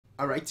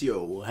Alright,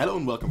 yo, hello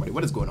and welcome, buddy.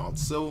 What is going on?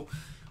 So,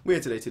 we're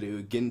here today to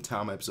do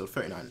Gintama episode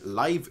 39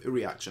 live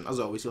reaction. As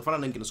always, you'll find a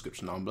link in the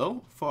description down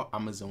below for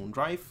Amazon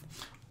Drive.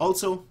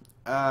 Also,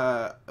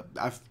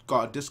 I've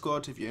got a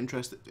Discord if you're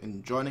interested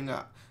in joining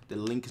that. The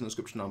link is in the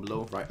description down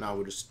below. Right now,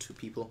 we're just two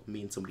people, me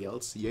and somebody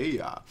else.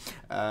 Yeah.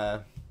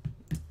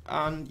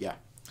 And yeah,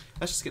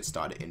 let's just get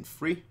started in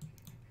 3,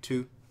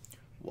 2,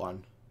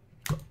 1,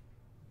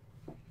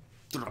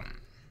 go.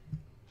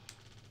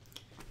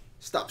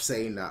 Stop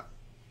saying that.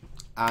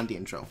 And the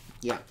intro.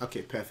 Yeah,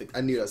 okay, perfect.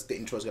 I knew that the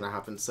intro was going to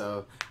happen,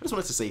 so I just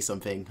wanted to say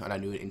something, and I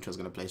knew the intro was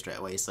going to play straight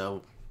away,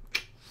 so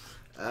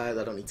I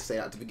don't need to say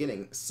that at the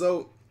beginning.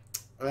 So,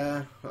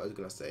 what was I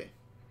going to say?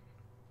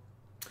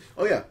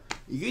 Oh yeah,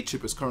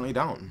 YouTube is currently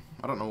down.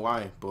 I don't know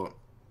why, but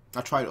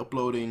I tried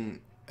uploading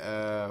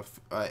a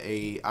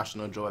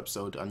Astronaut Joe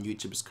episode, and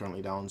YouTube is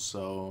currently down,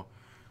 so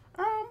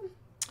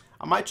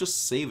I might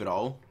just save it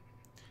all,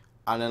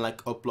 and then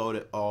like upload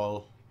it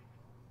all.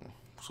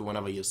 So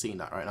whenever you're seeing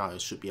that right now, it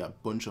should be a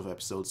bunch of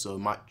episodes. So it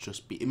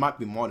might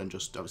be more than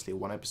just obviously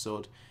one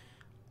episode,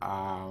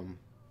 and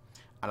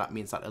that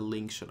means that a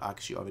link should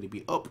actually already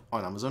be up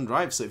on Amazon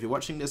Drive. So if you're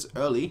watching this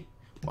early,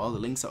 well, the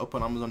links are up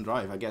on Amazon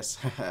Drive, I guess.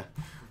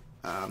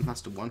 That's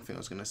the one thing I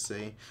was gonna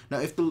say. Now,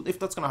 if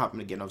that's gonna happen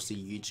again, obviously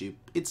YouTube,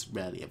 it's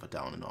rarely ever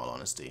down. In all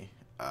honesty,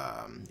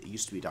 it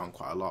used to be down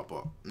quite a lot,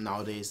 but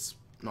nowadays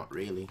not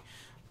really.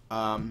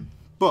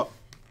 But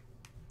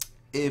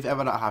if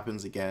ever that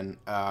happens again,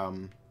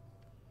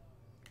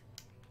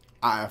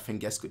 I think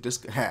Discord,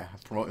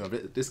 promoting a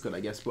bit Discord, I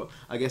guess, but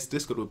I guess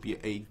Discord would be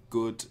a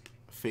good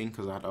thing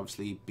because I'd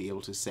obviously be able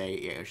to say,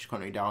 yeah, it's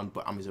currently down,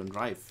 but Amazon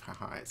Drive,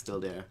 haha, it's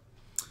still there.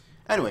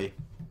 Anyway,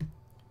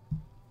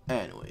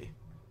 I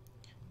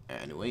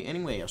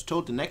was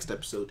told the next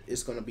episode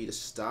is going to be the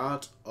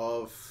start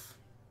of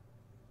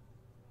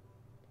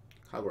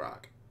Katsura.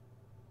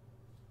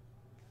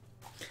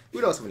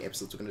 Who knows how many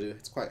episodes we're going to do?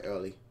 It's quite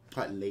early,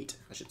 quite late,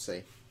 I should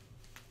say.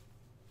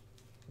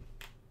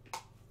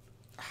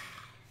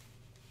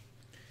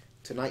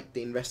 Tonight,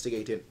 they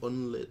investigated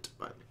unlit.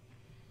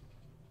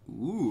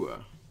 Ooh.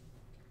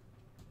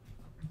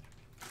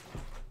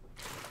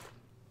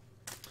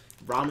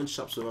 Ramen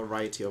shops with a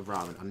variety of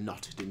ramen are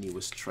not the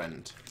newest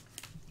trend.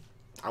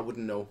 I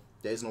wouldn't know.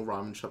 There's no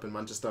ramen shop in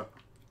Manchester.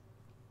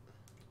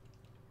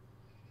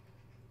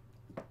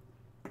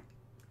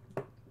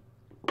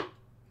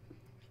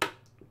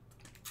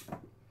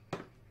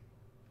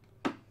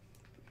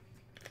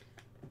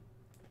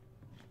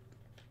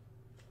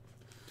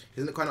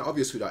 Isn't it kind of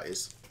obvious who that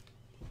is?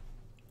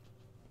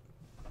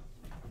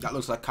 That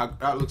looks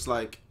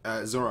like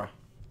Zora.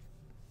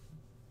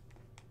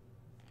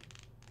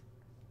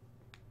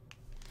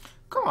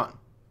 Come on.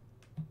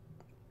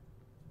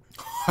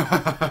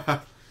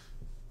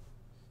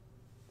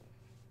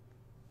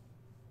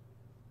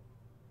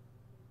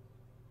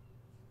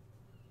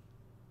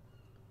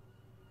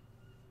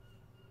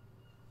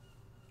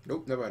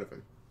 Nope, never heard of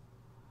him.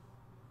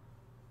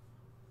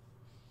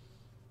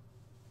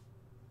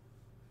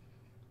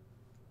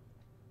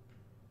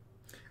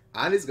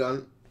 And he's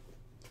gone.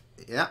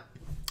 Yeah.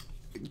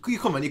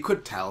 Come on, you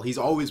could tell. He's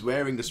always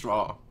wearing the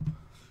straw.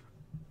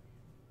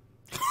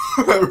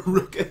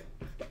 Rocket.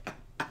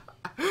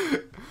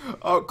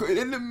 Oh,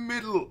 in the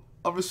middle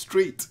of a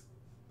street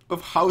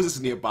of houses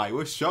nearby,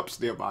 with shops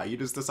nearby, you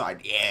just decide,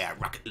 yeah,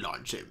 rocket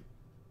launch him.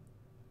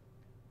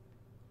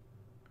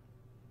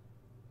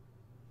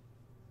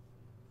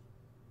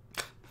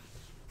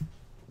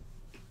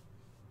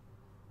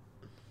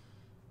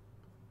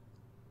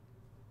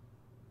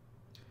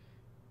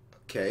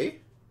 Okay.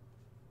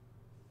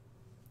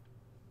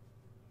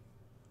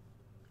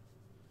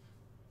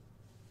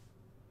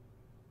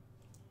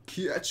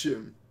 Catch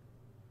him.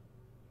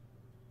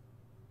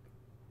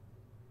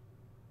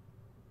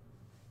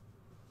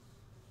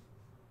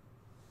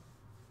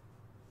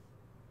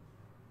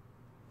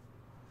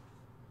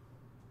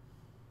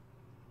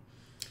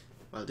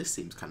 Well, this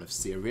seems kind of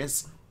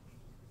serious.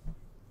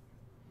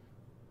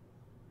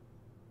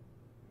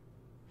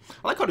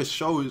 I like how the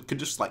show could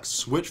just like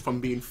switch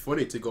from being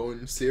funny to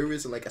going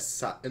serious in like a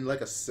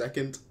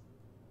second.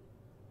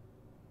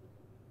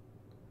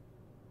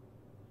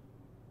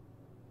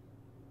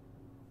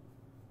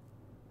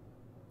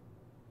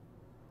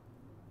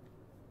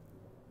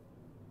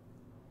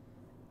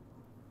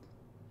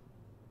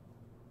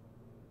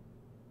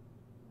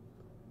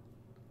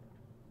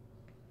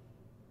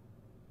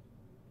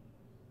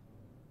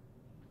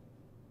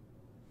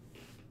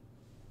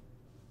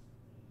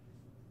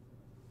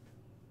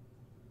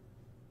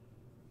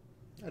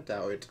 I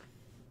doubt it.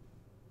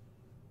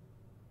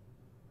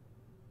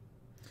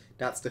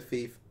 That's the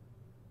thief.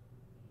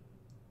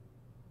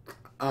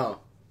 Oh.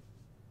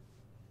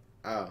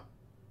 Oh.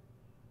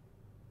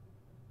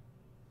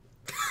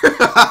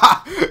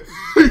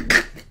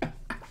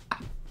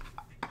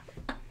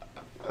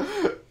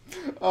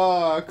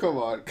 Oh, come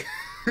on.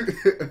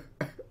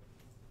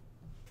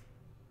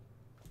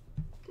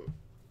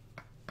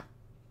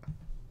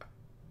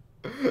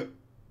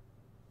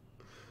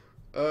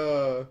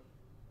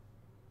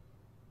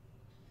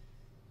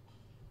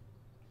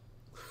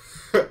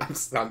 I'm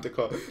Santa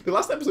Claus. The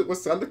last episode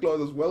was Santa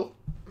Claus as well.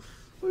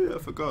 Oh yeah, I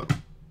forgot.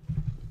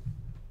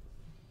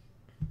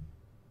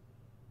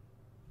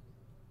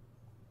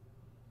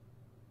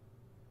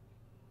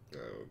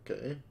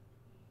 Okay.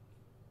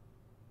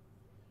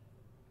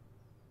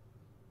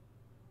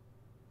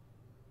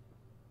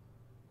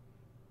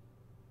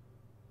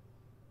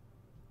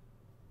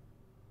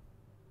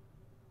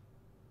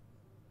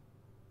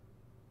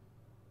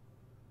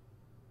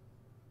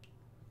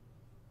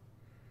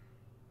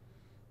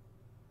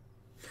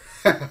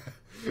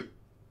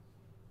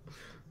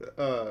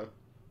 uh,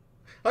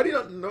 how do you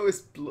not know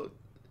it's blood?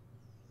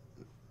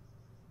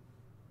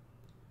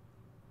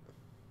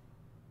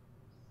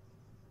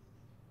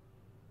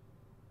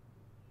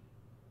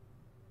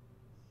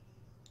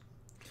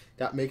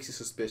 That makes you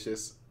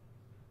suspicious.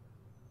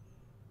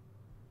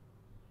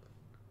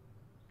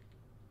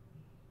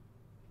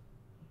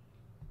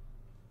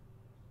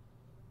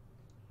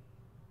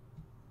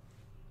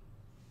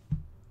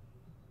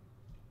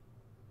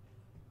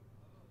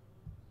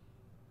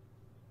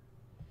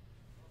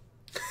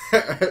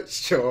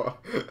 Sure.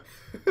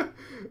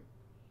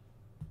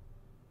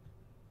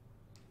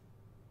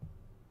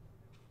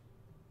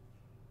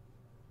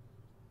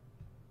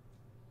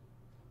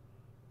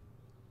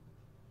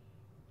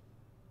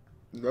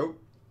 Nope.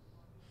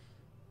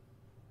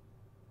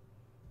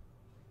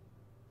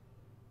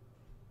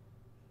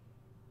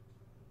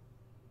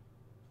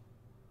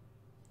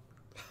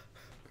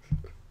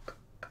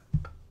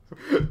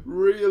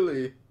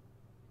 Really?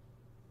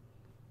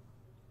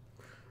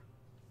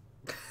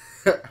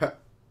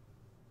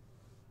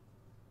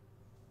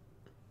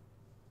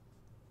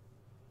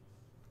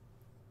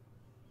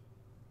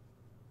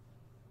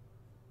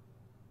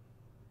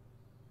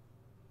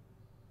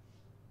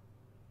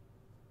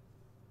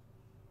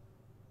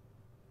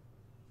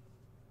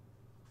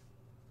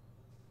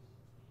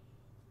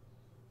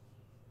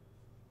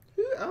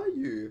 Who are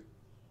you?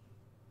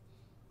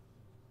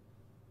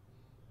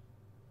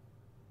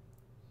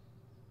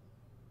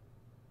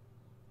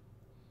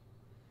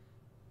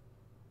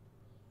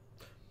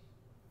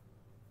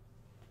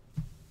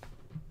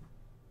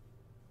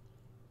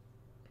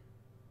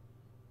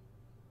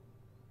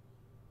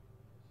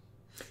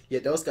 Yeah,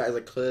 those guys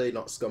are clearly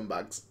not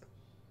scumbags.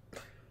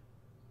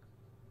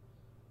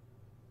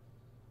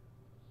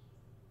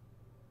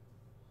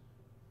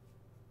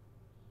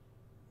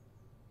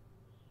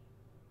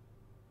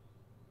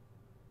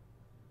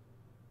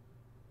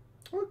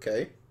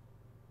 Okay.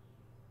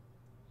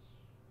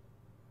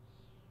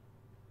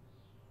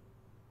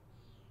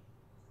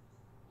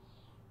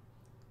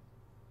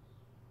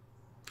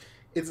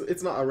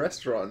 It's not a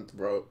restaurant,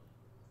 bro.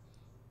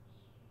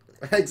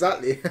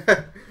 Exactly.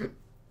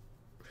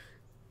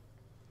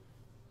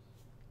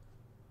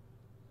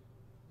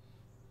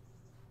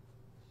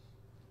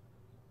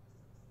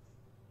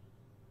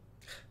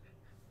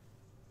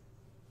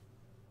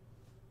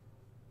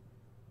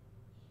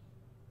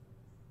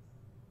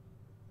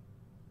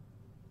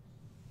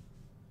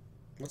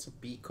 What's a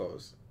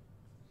because?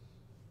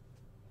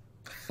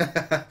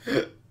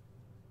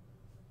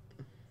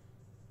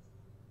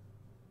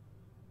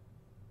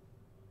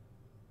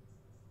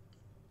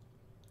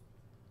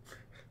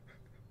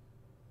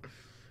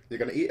 You're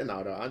gonna eat it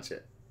now, though, aren't you?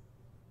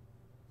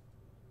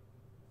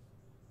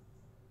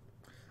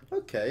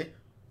 Okay.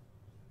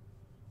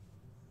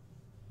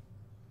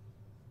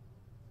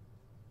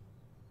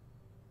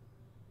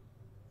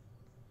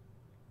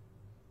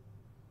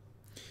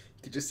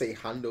 You could just say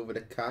hand over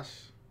the cash.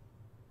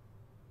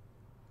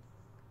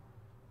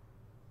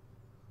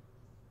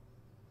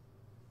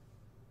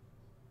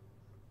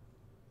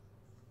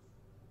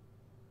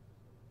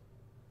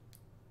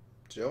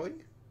 Joey?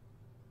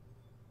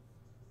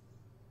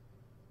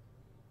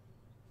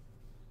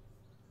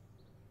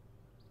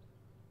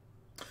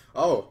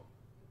 Oh,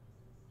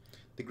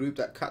 the group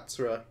that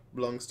Katsura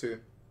belongs to.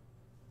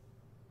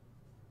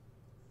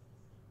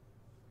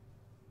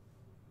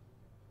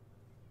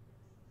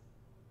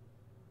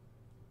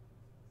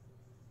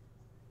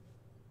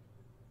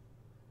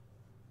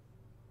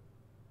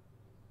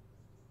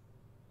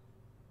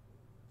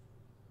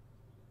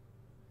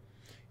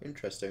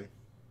 Interesting.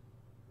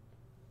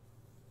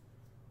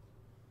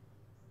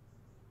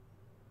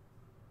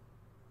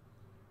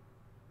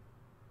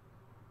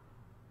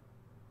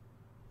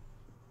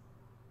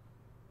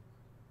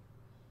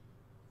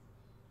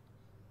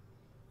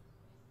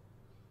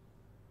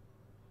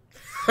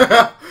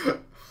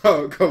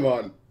 Oh, come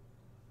on.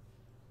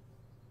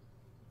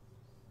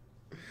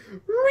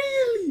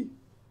 Really?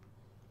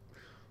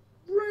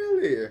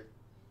 Really?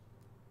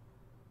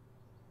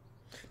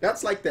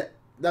 That's like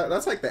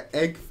that's like the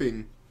egg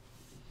thing.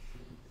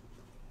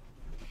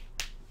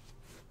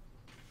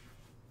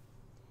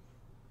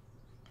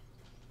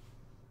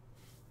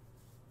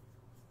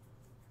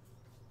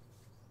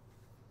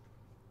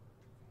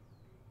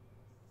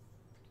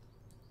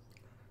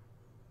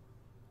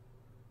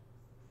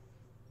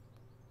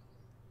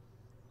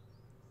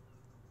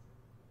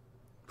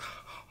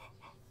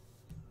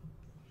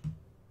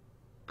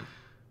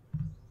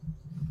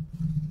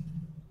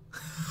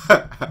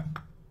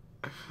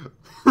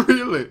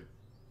 Really?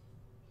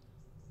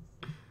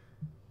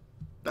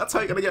 That's how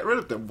you're gonna get rid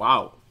of them?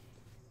 Wow.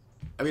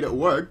 I mean, it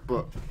worked,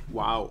 but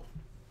wow.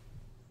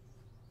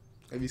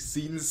 Have you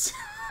seen...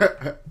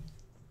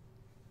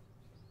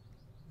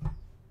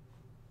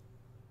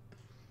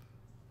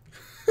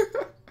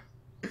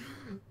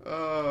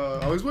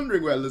 I was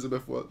wondering where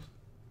Elizabeth was.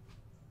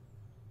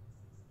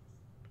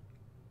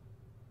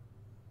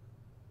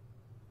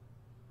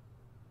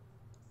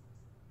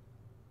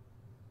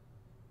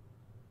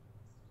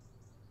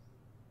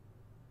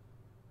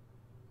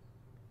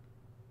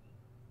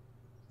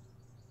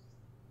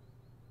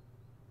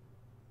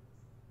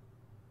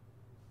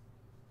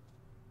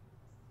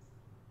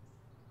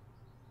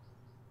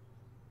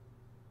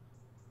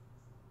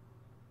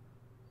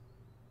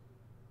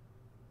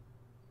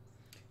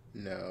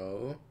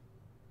 No.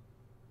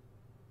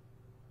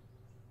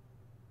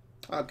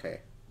 Okay.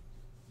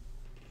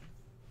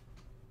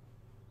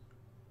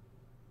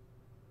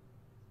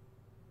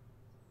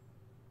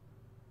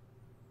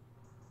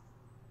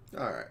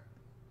 Alright.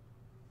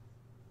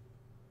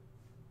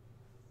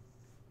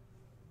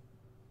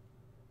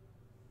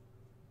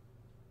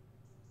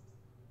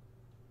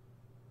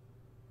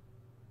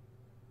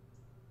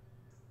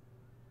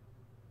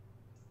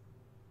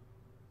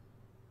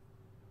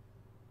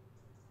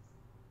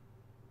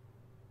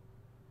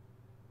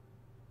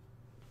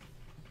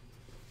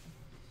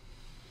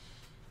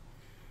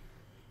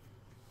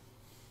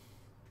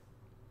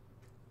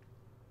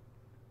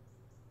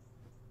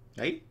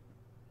 Hey?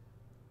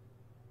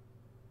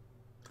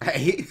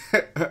 Hey?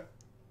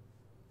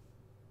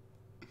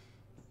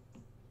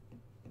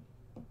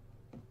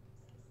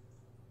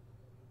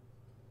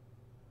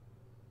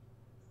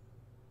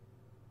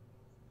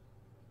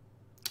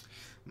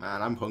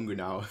 Man, I'm hungry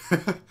now.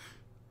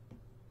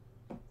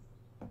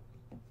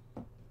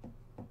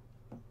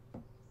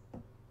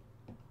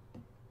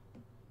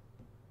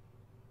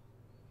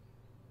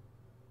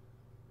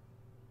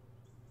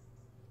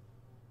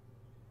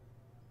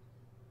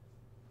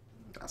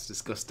 That's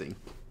disgusting.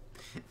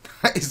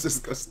 That is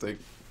disgusting.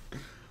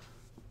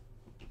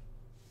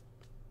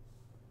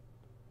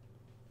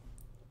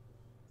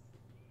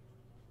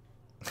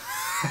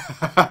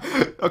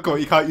 Okay,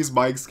 you can't use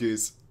my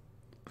excuse.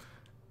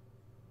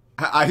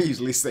 I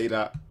usually say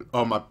that.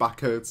 Oh, my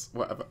back hurts,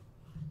 whatever.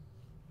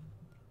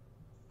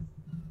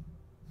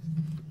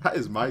 That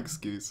is my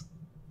excuse.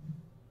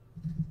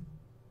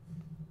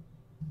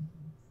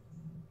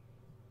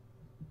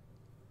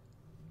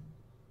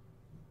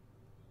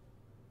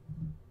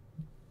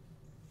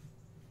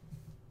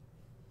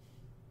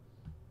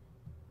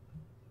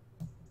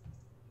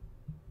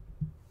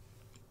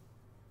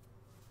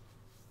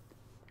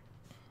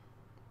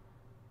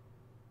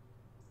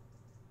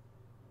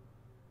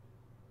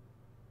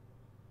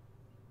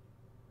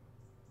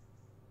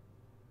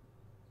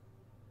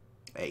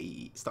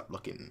 Hey, stop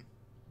looking.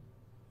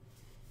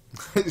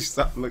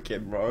 Stop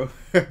looking, bro.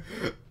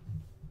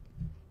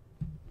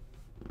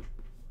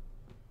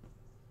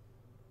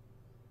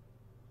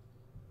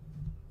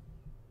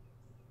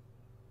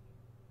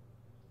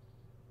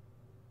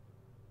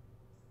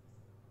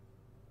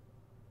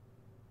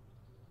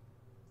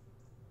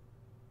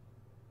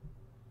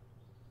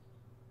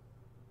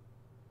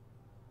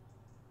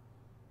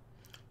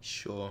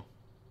 Sure.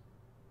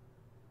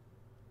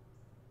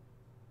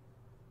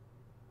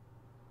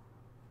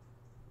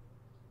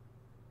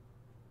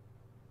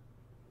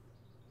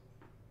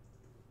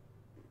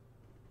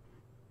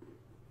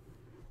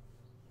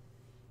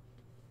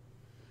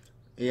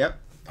 Yep,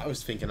 I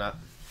was thinking that.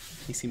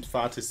 He seems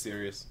far too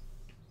serious.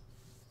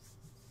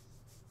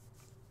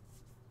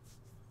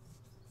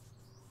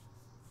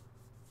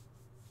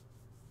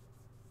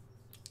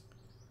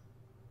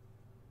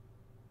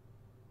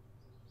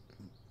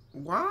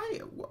 Why?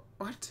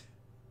 What?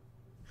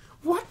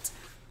 What?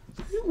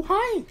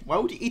 Why? Why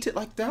would you eat it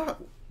like that?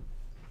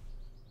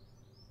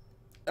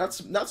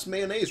 That's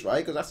mayonnaise,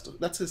 right? Because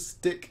that's a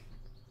stick.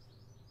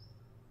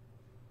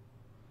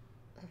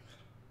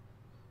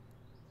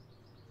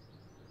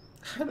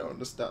 I don't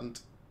understand.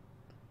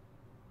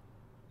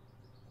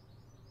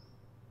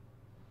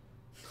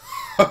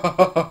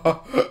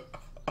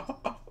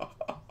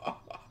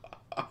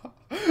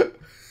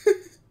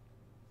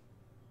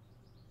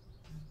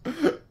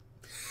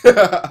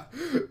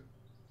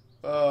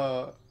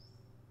 uh,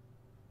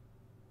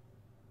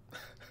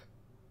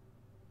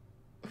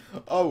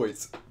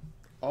 always,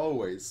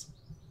 always.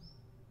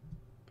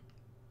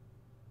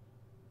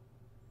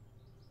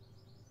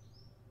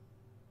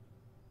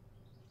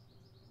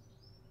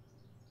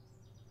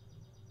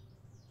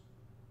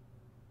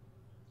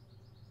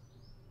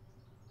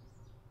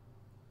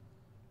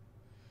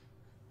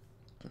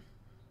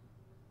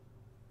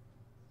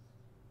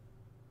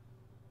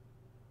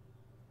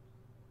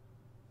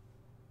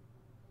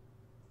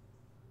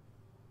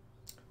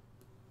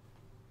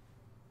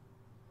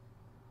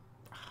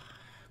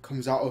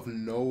 Comes out of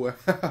nowhere.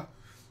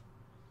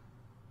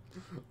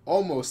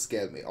 Almost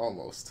scared me,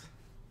 almost.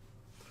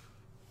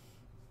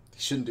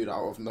 He shouldn't do that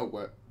out of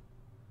nowhere.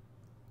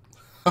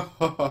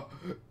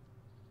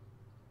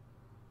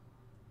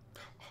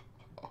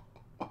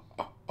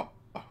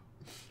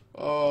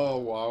 Oh,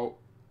 wow.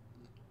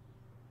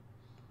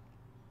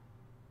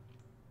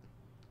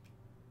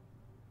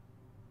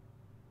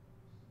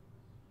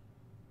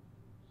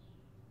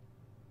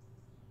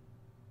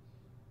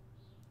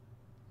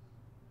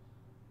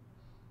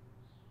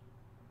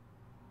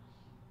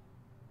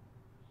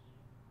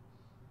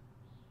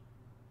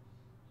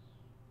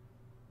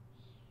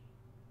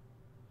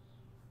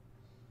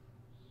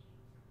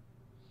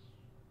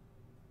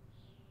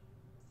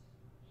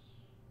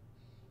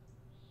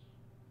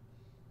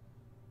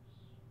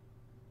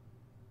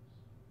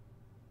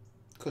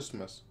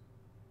 Customers.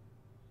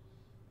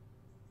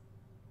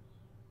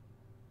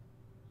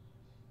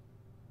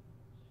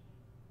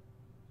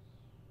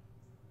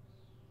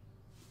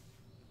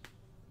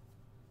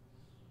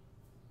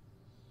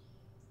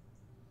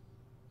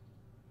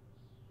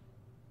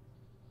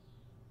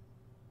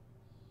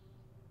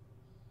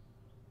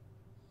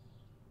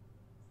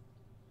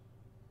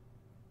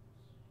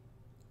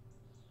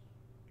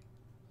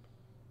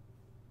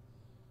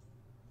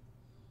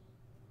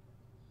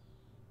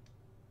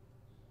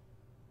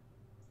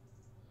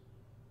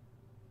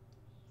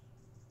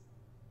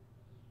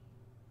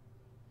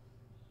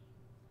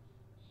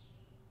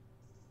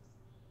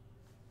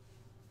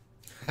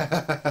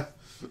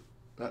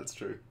 That's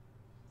true.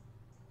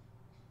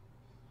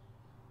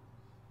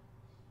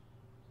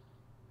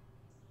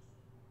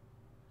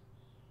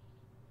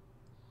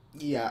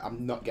 Yeah,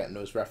 I'm not getting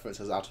those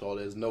references at all.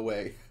 There's no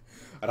way.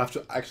 I'd have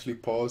to actually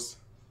pause.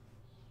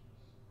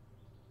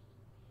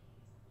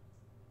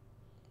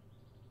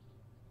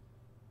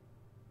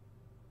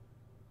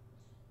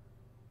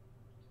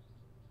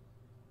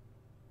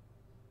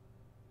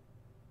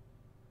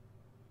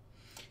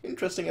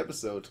 Interesting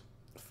episode.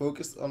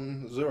 Focused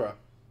on Zura.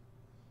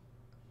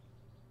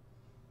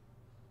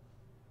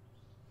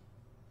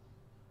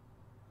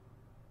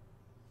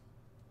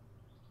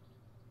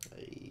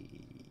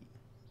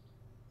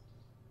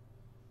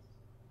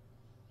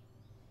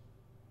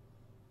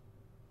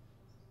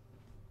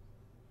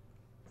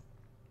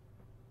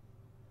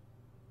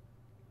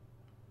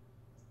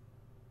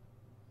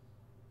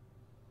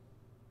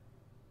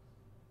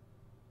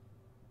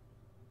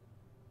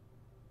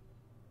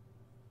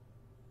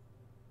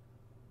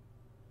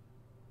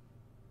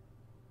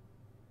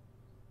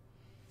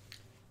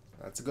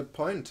 That's a good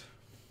point.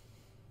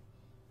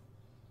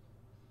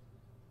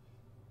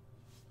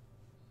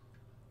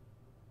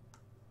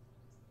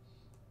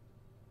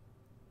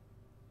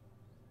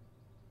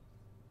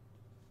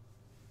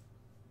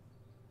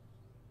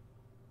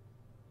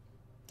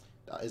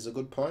 That is a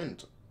good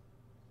point.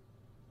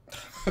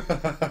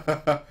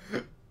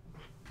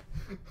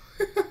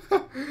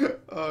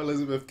 Oh,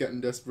 Elizabeth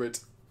getting desperate.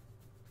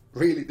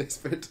 Really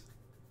desperate.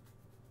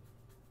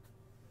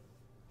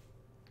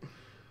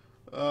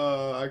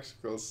 Oh, I actually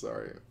feel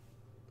sorry.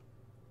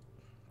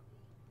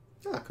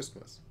 Ah,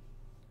 Christmas.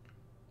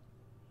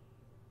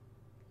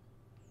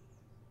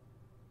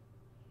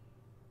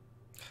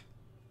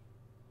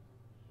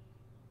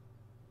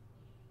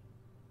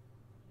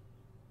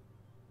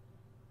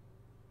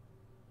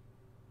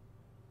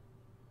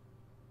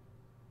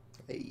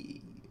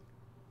 Hey.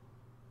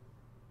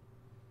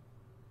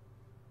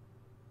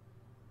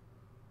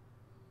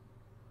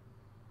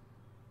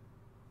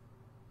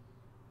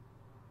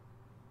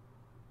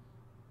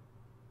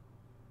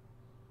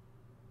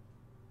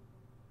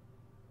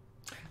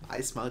 I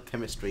smell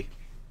chemistry.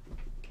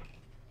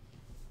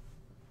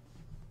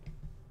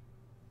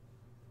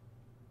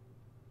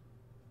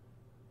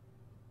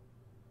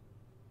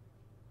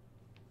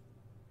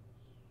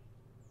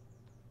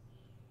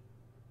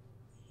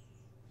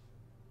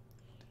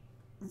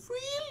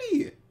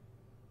 Really?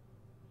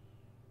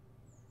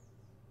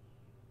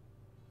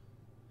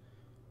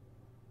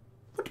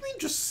 What do you mean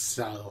just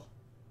sell?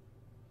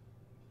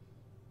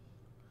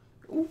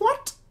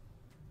 What?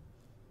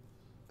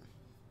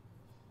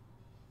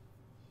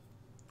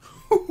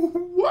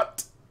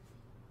 What?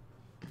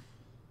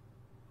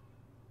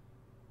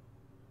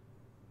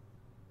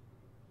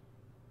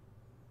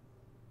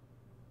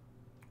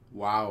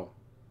 Wow.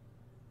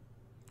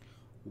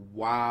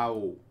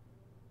 Wow.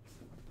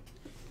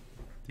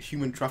 The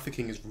human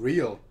trafficking is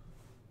real.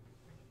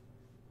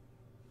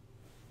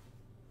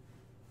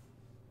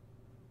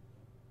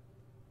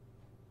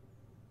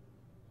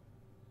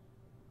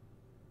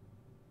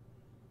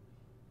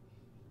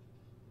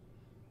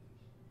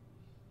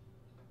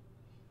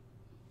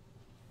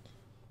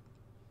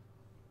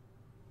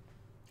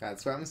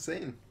 That's what I'm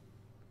saying.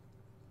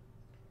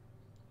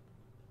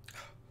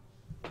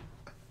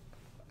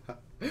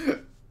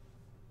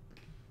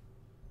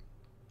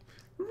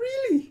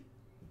 Really?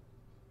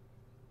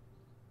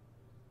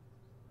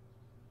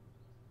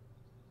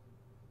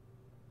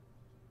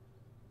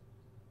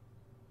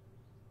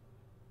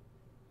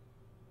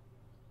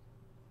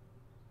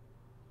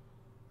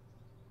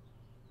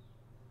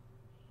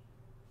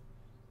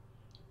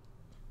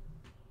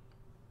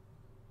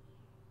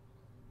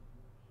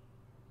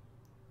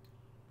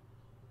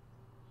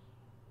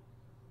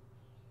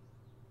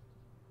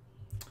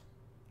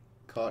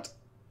 Caught.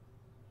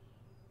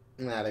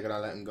 Nah, they're gonna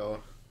let him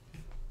go.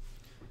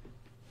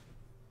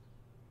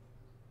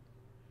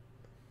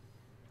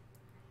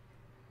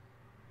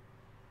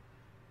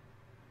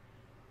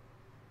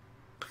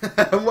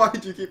 Why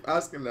do you keep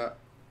asking that?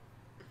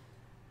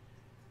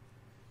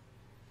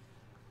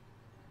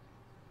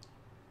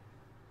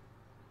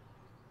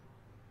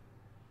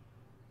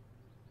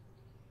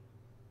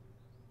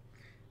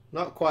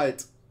 Not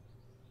quite.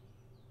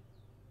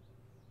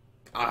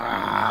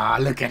 Ah,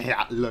 look at it.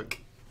 Look.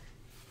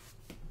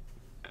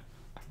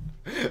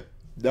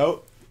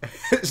 No.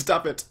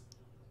 Stop it.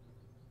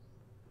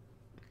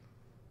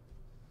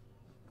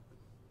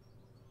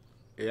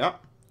 Yeah.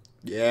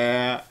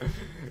 Yeah.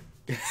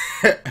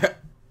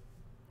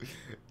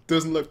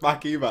 Doesn't look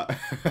back either.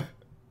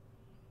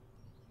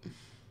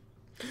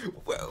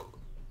 Well,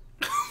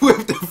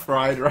 with the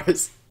fried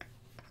rice.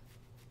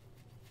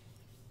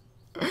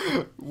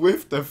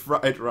 With the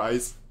fried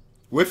rice.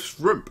 With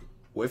shrimp.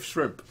 With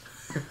shrimp.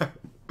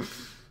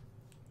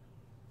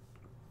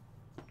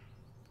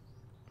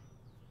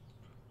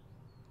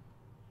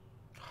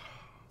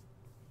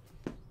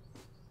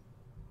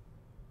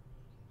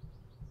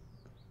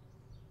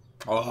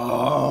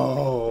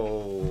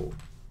 Oh.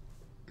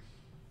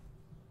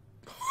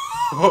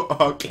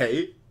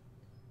 Okay.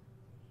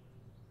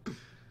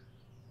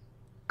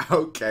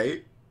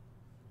 Okay.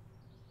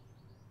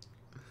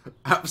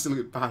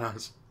 Absolute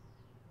badass.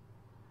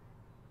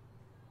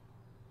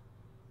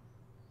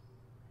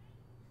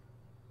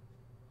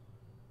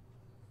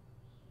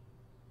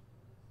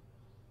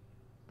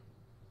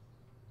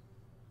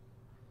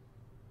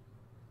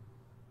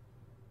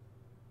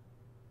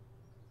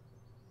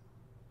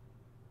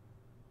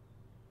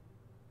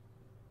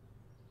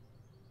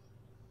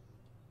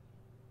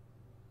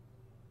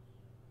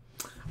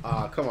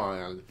 Ah, come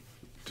on.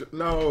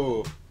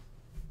 No.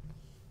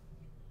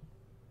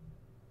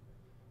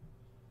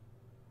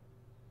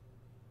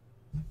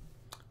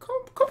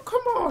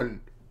 Come on.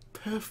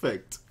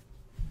 Perfect.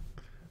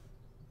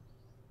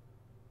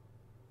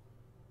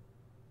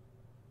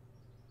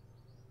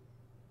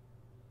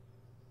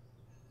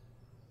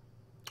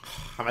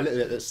 I'm a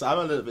little bit. I'm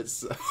a little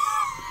bit.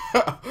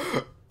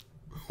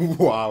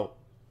 Wow.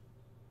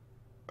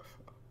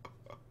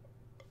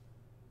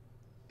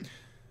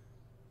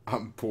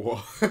 I'm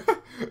poor.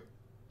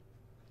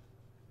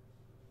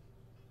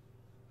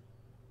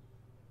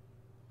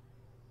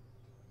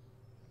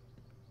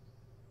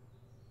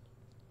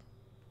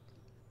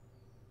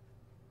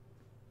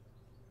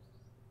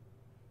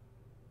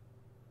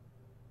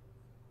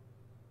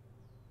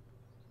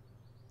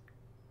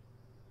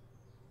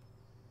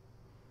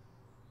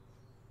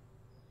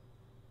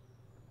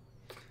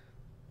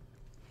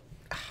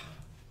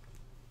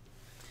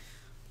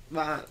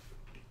 Man.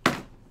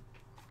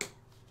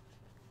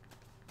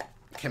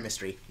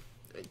 Chemistry.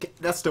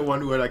 That's the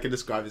one word I can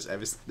describe this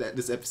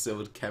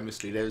episode.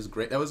 Chemistry. That was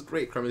great. That was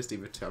great chemistry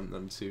between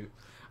them two.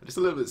 I'm just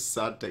a little bit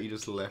sad that he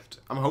just left.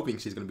 I'm hoping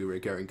she's going to be a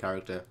recurring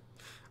character.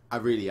 I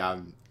really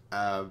am.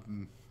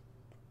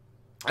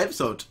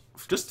 Episode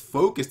just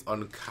focused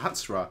on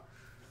Katsura.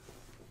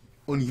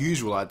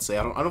 Unusual, I'd say.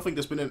 I don't think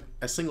there's been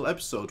a single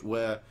episode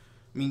where,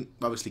 I mean,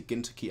 obviously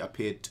Gintama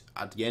appeared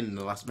at the end in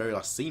the very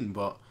last scene,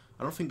 but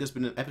I don't think there's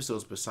been an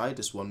episode beside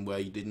this one where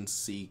you didn't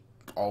see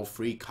all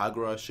three,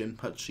 Kagura,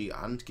 Shinpachi,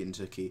 and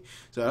Gintama.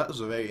 So that was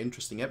a very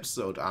interesting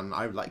episode, and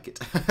I like it.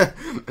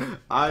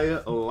 I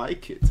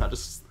like it. I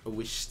just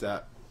wish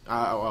that,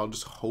 I'll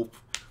just hope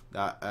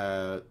that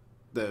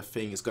the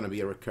thing is going to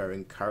be a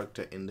recurring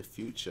character in the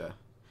future.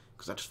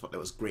 Because I just thought that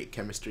was great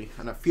chemistry.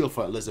 And I feel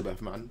for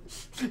Elizabeth, man.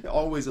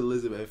 Always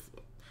Elizabeth.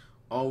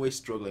 Always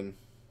struggling.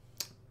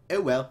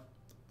 Oh well.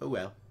 Oh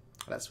well.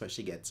 That's what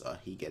she gets, or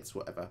he gets,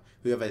 whatever.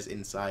 Whoever is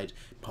inside,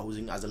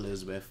 posing as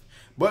Elizabeth.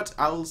 But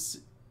I'll...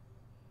 She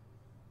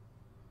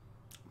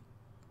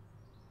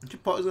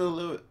posing as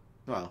Elizabeth...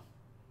 Well.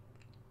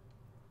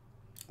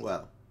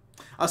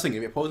 I was thinking,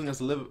 if you're posing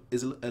as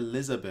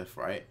Elizabeth,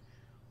 right?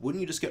 Wouldn't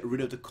you just get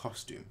rid of the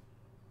costume?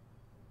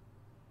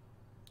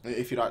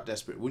 If you're that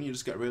desperate, wouldn't you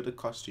just get rid of the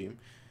costume?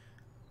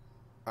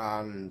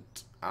 And,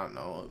 I don't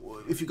know,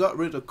 if you got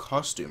rid of the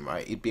costume,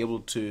 right, you'd be able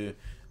to...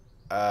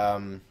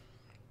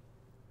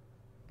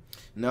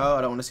 No,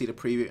 I don't want to see the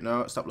preview.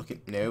 No, stop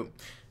looking. No.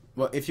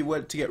 Well, if you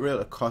were to get rid of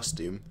the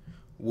costume,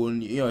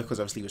 wouldn't you,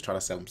 because obviously he was trying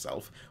to sell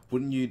himself,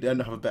 wouldn't you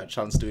then have a better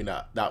chance doing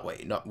that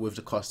way, not with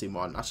the costume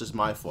on? That's just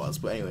my thoughts.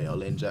 But anyway,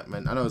 ladies and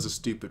gentlemen, I know it's a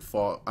stupid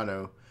thought, I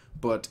know,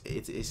 but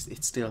it's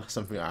still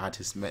something I had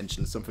to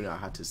mention, something I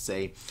had to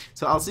say.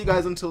 So I'll see you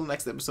guys until the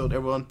next episode,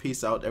 everyone.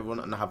 Peace out, everyone,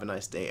 and have a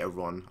nice day,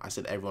 everyone. I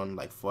said everyone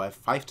like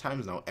five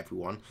times now,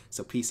 everyone.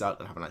 So peace out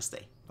and have a nice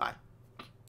day. Bye.